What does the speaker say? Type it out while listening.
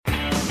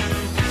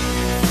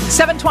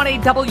720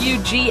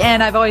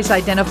 WGN. I've always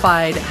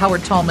identified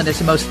Howard Tullman as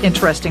the most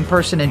interesting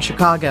person in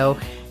Chicago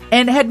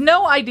and had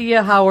no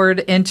idea, Howard,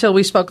 until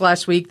we spoke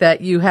last week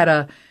that you had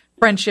a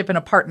friendship and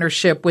a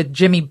partnership with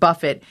Jimmy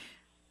Buffett.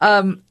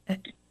 Has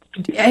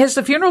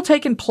the funeral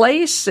taken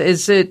place?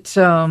 Is it,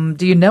 do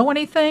you know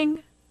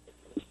anything?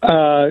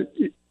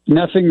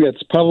 Nothing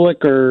that's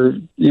public or,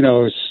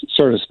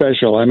 sort of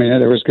special. I mean,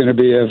 there was going to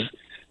be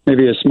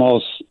maybe a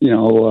small,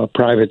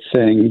 private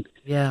thing.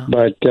 Yeah.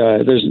 But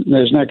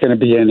there's not going to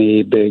be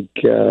any big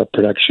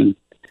production.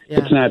 Yeah.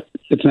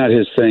 It's not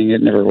his thing.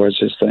 It never was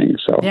his thing.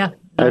 So yeah,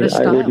 I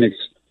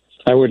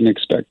wouldn't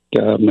expect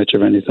much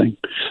of anything.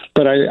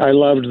 But I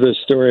loved the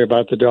story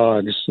about the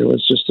dogs. It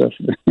was just a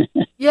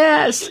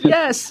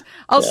Yes.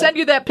 I'll send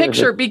you that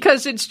picture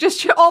because it's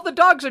just all the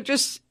dogs are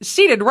just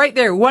seated right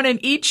there, one in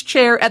each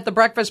chair at the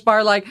breakfast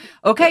bar, like,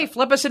 okay,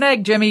 flip us an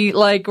egg, Jimmy.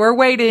 Like, we're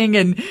waiting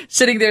and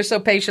sitting there so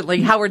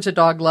patiently. Howard's a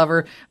dog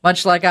lover,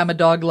 much like I'm a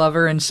dog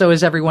lover, and so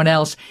is everyone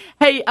else.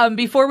 Hey,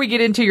 before we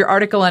get into your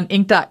article on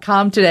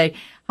Inc.com today,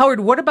 Howard,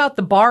 what about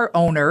the bar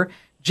owner,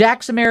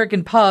 Jack's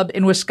American Pub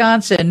in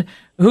Wisconsin,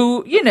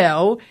 who,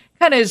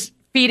 kind of is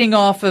feeding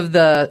off of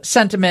the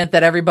sentiment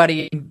that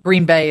everybody in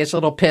Green Bay is a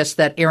little pissed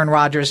that Aaron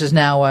Rodgers is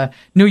now a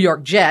New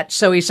York Jet.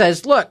 So he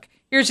says, look,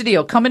 here's the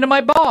deal. Come into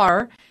my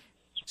bar,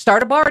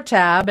 start a bar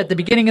tab at the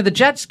beginning of the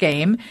Jets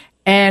game,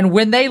 and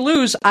when they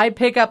lose, I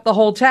pick up the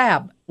whole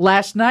tab.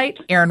 Last night,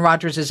 Aaron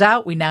Rodgers is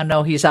out. We now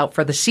know he's out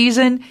for the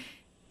season.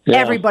 Yeah.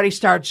 Everybody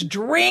starts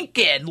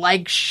drinking,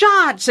 like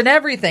shots and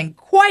everything,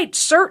 quite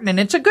certain, and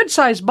it's a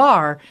good-sized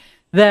bar,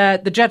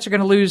 that the Jets are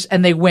going to lose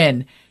and they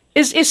win.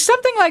 Is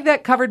something like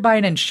that covered by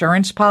an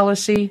insurance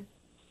policy?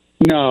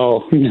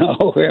 No.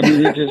 I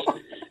mean,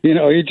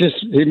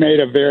 he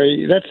made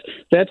a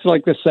that's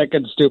like the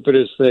second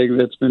stupidest thing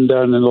that's been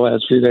done in the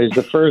last few days.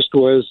 The first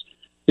was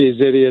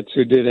these idiots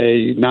who did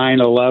a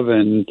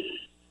 9/11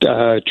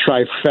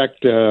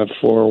 trifecta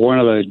for one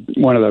of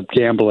the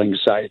gambling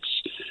sites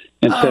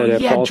and said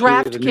if all three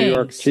of the New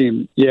York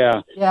team,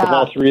 if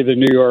all three of the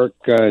New York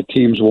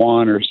teams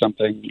won or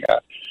something,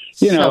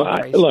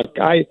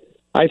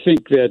 I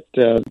think that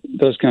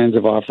those kinds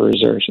of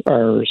offers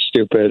are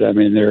stupid. I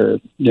mean,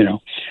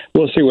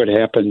 we'll see what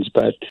happens,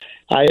 but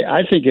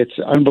I think it's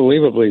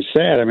unbelievably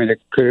sad. I mean,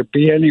 could it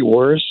be any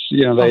worse?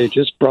 They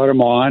just brought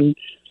him on,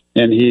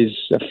 and he's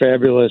a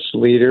fabulous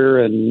leader,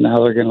 and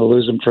now they're going to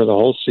lose him for the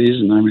whole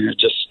season. I mean,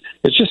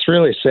 it's just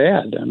really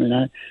sad. I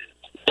mean,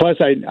 plus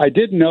I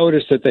did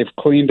notice that they've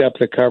cleaned up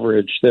the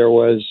coverage. There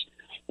was.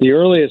 The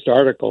earliest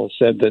article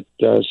said that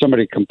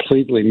somebody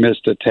completely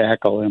missed a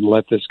tackle and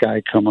let this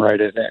guy come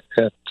right at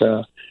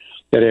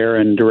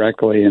Aaron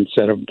directly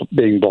instead of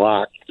being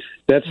blocked.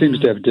 That seems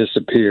to have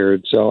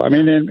disappeared. So, I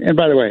mean, and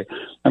by the way,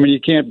 I mean, you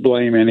can't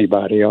blame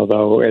anybody,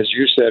 although, as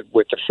you said,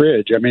 with the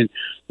fridge, I mean,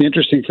 the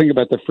interesting thing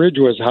about the fridge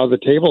was how the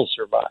table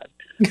survived.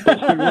 But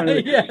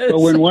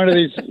when one of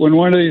these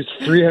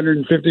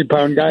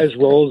 350-pound guys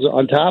rolls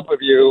on top of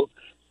you,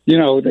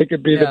 they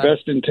could be the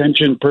best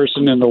intentioned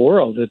person in the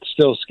world. It's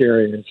still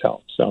scary as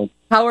hell. So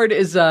Howard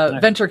is a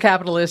venture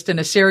capitalist and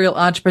a serial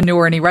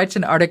entrepreneur, and he writes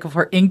an article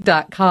for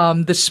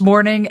Inc.com this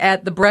morning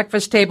at the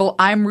breakfast table.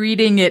 I'm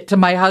reading it to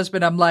my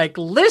husband. I'm like,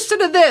 listen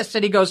to this.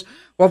 And he goes,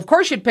 well, of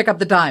course you'd pick up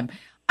the dime.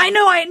 I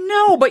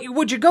know, but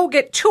would you go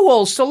get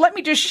tools? So let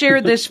me just share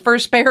this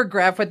first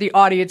paragraph with the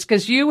audience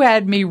because you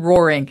had me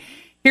roaring.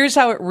 Here's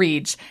how it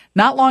reads.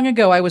 Not long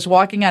ago, I was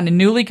walking on a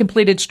newly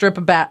completed strip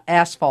of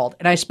asphalt,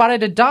 and I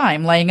spotted a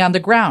dime laying on the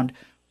ground.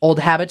 Old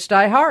habits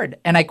die hard,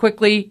 and I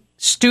quickly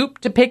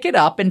stooped to pick it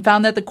up and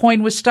found that the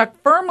coin was stuck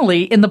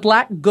firmly in the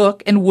black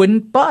gook and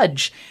wouldn't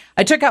budge.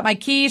 I took out my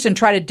keys and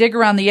tried to dig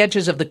around the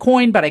edges of the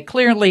coin, but I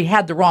clearly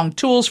had the wrong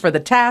tools for the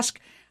task.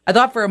 I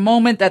thought for a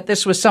moment that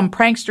this was some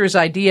prankster's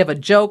idea of a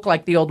joke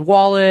like the old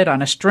wallet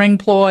on a string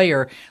ploy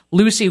or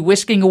Lucy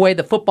whisking away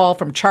the football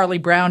from Charlie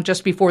Brown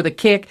just before the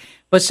kick.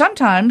 But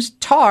sometimes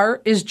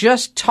tar is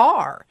just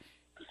tar.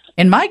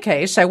 In my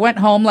case, I went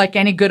home like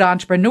any good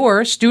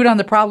entrepreneur, stewed on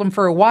the problem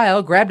for a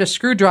while, grabbed a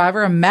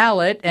screwdriver, a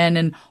mallet, and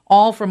an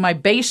awl from my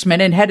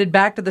basement and headed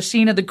back to the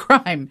scene of the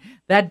crime.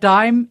 That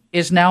dime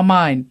is now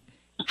mine.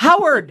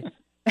 Howard,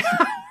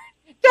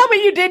 tell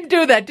me you didn't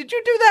do that. Did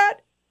you do that?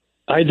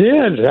 I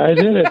did.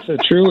 It's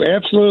a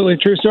absolutely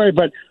true story.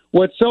 But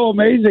what's so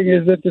amazing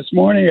is that this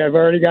morning I've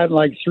already gotten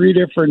like 3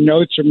 different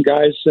notes from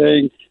guys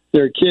saying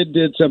their kid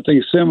did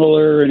something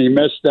similar and he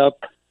messed up.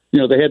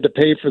 They had to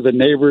pay for the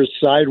neighbor's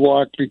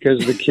sidewalk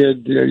because the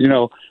kid,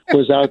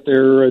 was out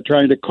there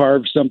trying to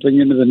carve something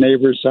into the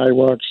neighbor's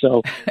sidewalk.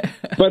 So,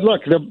 but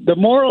look, the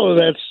moral of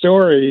that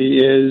story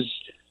is,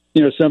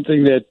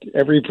 something that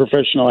every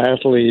professional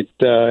athlete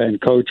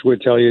and coach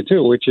would tell you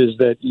too, which is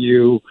that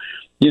you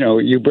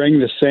bring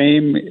the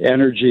same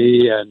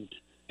energy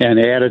and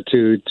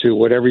attitude to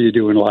whatever you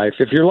do in life,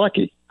 if you're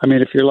lucky. I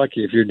mean, if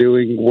you're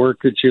doing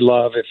work that you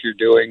love, if you're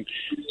doing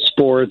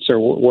sports or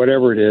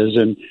whatever it is.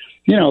 And,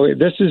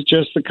 this is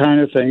just the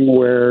kind of thing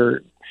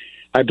where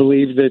I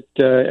believe that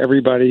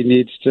everybody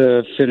needs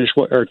to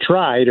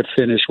try to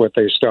finish what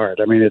they start.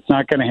 I mean, it's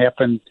not going to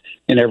happen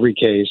in every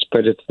case,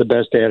 but it's the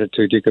best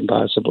attitude you can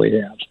possibly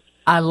have.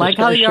 I like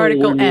how the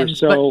article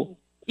ends, but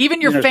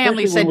even your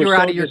family said you're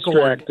out of your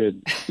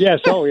gourd. Yes,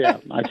 oh yeah,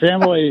 my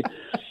family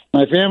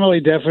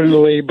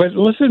definitely. But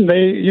listen,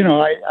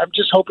 I'm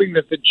just hoping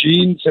that the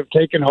genes have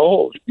taken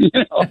hold,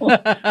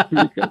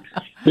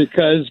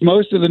 because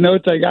most of the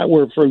notes I got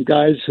were from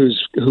guys who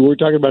were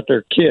talking about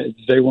their kids.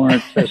 They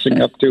weren't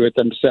fessing up to it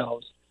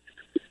themselves.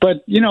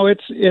 But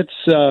it's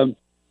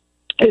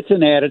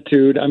an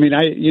attitude. I mean,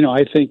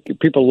 I think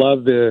people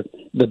love the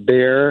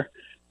Bear,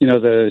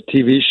 the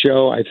TV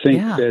show. I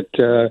think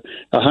that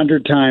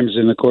 100 times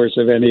in the course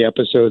of any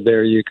episode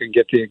there, you can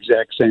get the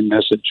exact same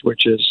message,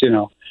 which is,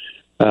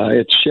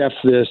 it's chef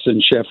this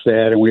and chef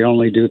that, and we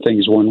only do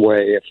things one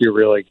way if you're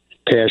really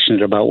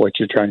passionate about what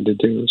you're trying to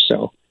do.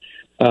 So,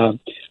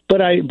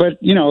 but I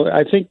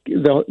think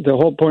the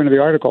whole point of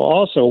the article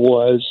also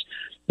was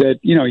that,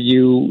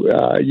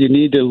 you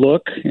need to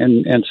look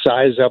and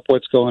size up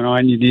what's going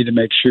on. You need to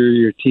make sure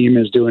your team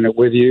is doing it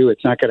with you.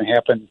 It's not going to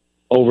happen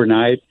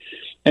overnight.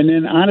 And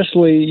then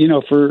honestly,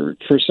 for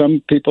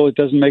some people, it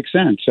doesn't make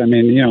sense. I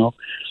mean,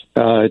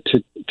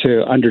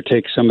 to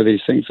undertake some of these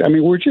things. I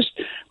mean, we're just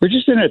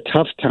in a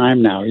tough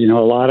time now.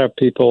 A lot of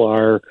people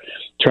are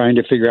trying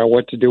to figure out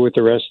what to do with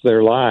the rest of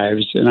their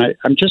lives. And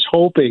I'm just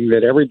hoping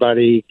that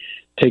everybody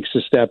takes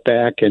a step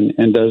back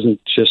and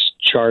doesn't just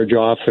charge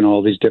off in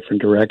all these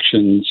different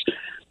directions,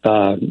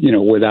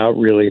 without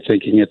really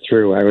thinking it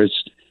through.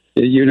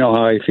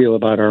 How I feel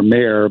about our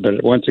mayor,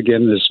 but once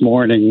again this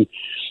morning,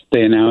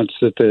 they announced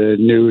that the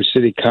new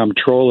city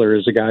comptroller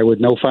is a guy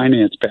with no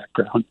finance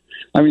background.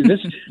 I mean, this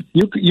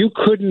you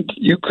couldn't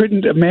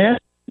imagine.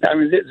 I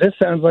mean, this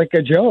sounds like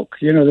a joke.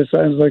 This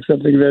sounds like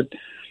something that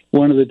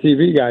one of the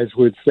TV guys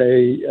would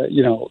say,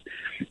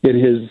 in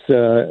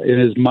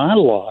his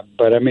monologue.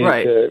 But I mean,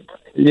 right.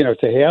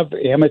 To have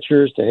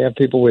amateurs, to have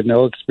people with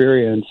no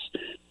experience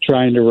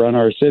trying to run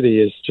our city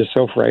is just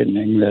so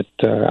frightening that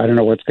I don't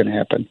know what's going to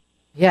happen.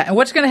 Yeah, and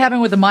what's going to happen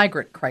with the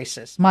migrant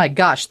crisis? My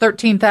gosh,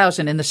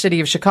 13,000 in the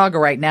city of Chicago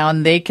right now,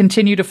 and they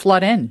continue to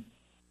flood in.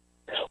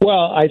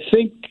 Well, I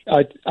think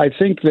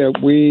that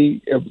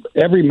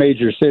every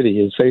major city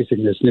is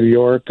facing this. New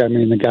York, I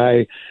mean, the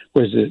guy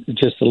was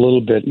just a little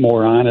bit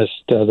more honest,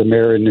 the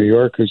mayor in New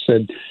York, who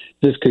said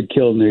this could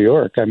kill New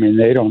York. I mean,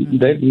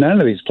 none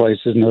of these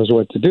places knows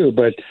what to do.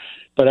 But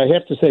I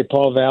have to say,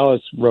 Paul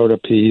Vallis wrote a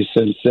piece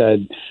and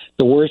said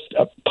the worst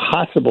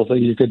possible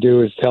thing you could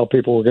do is tell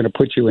people we're going to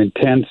put you in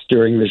tents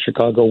during the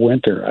Chicago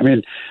winter. I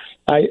mean,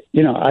 I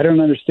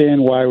don't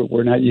understand why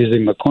we're not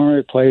using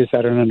McCormick Place.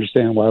 I don't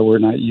understand why we're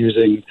not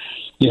using,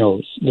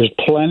 there's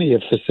plenty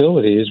of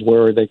facilities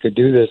where they could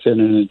do this in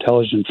an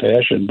intelligent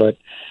fashion, but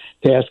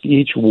to ask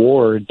each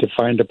ward to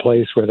find a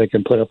place where they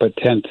can put up a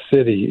tent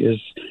city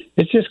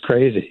it's just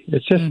crazy.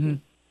 It's just,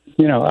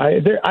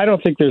 I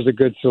don't think there's a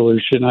good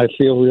solution. I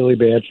feel really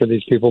bad for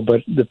these people,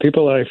 but the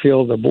people that I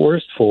feel the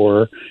worst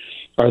for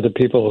are the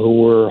people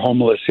who were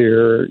homeless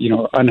here,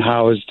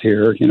 unhoused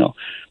here,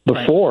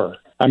 before. Right.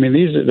 I mean,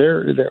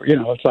 they're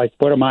it's like,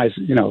 what am I,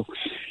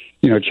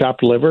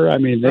 chopped liver? I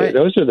mean, right.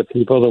 Those are the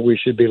people that we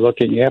should be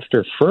looking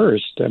after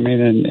first. I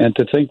mean, and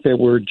to think that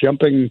we're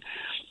jumping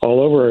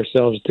all over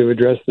ourselves to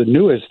address the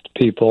newest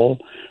people,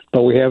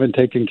 but we haven't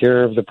taken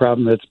care of the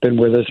problem that's been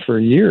with us for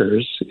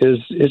years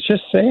it's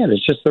just sad.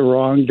 It's just the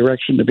wrong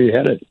direction to be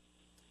headed.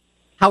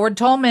 Howard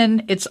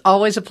Tullman, it's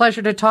always a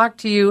pleasure to talk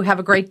to you. Have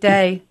a great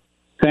day.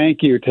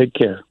 Thank you. Take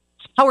care.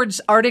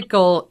 Howard's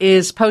article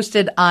is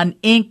posted on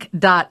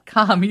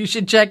Inc.com. You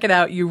should check it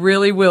out. You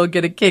really will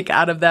get a kick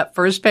out of that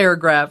first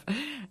paragraph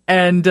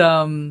and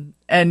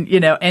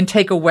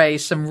take away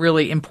some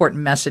really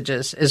important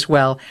messages as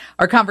well.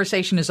 Our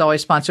conversation is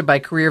always sponsored by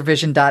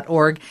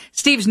CareerVision.org.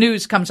 Steve's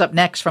News comes up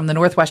next from the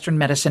Northwestern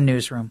Medicine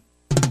Newsroom.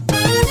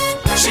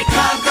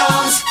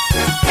 Chicago's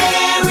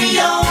very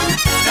own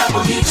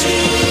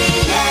WGN.